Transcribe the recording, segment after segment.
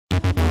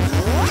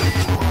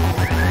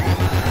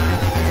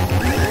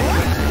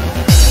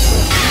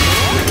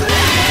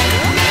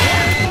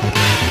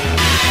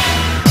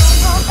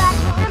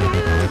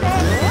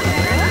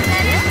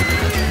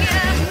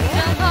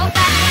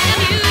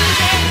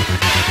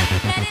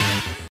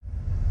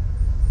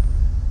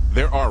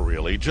There are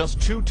really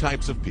just two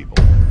types of people.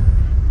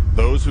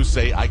 Those who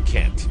say, I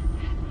can't.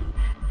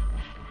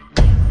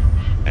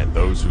 And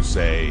those who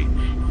say,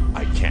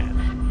 I can.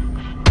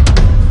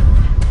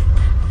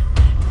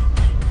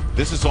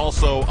 This is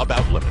also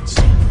about limits.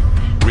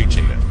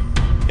 Reaching them.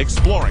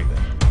 Exploring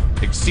them.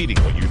 Exceeding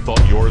what you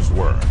thought yours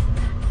were.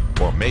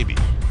 Or maybe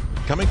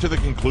coming to the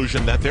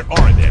conclusion that there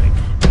aren't any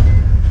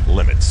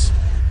limits.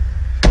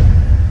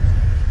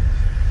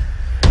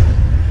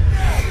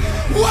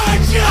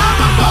 Watch out!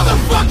 I'm a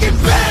motherfucking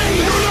beast!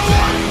 You know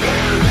I'm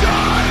here to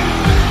die!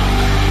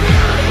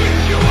 Here to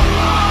eat you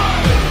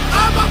alive!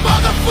 I'm a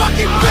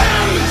motherfucking beast!